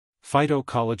Phyto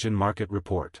Collagen Market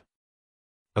Report.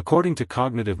 According to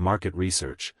Cognitive Market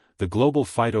Research, the global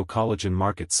phyto collagen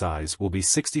market size will be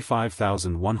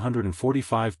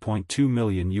 $65,145.2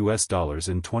 million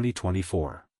in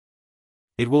 2024.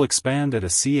 It will expand at a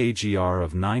CAGR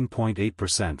of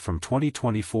 9.8% from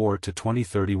 2024 to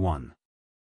 2031.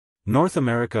 North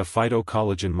America phyto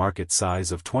collagen market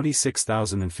size of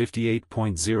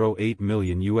 $26,058.08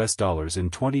 million in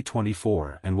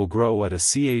 2024 and will grow at a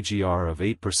CAGR of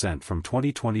 8% from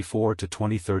 2024 to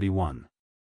 2031.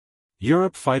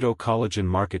 Europe phyto collagen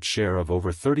market share of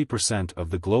over 30% of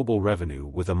the global revenue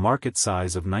with a market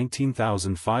size of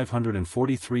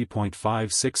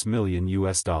 $19,543.56 million.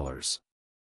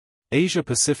 Asia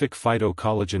Pacific phyto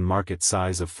collagen market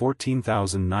size of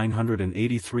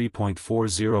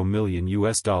 $14,983.40 million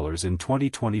in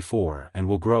 2024 and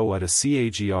will grow at a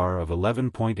CAGR of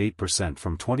 11.8%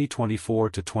 from 2024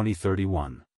 to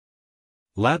 2031.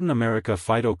 Latin America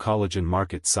phyto collagen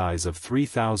market size of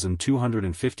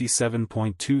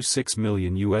 $3,257.26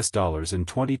 million in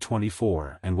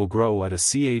 2024 and will grow at a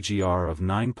CAGR of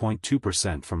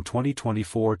 9.2% from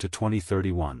 2024 to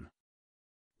 2031.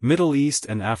 Middle East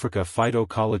and Africa phyto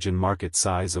collagen market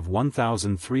size of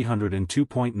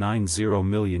 $1,302.90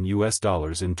 million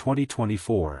in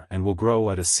 2024 and will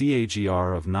grow at a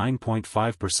CAGR of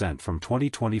 9.5% from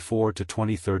 2024 to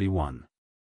 2031.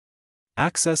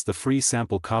 Access the free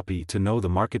sample copy to know the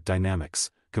market dynamics,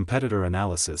 competitor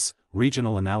analysis,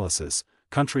 regional analysis,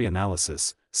 country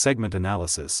analysis, segment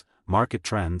analysis, market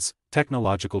trends,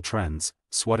 technological trends,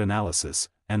 SWOT analysis,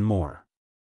 and more.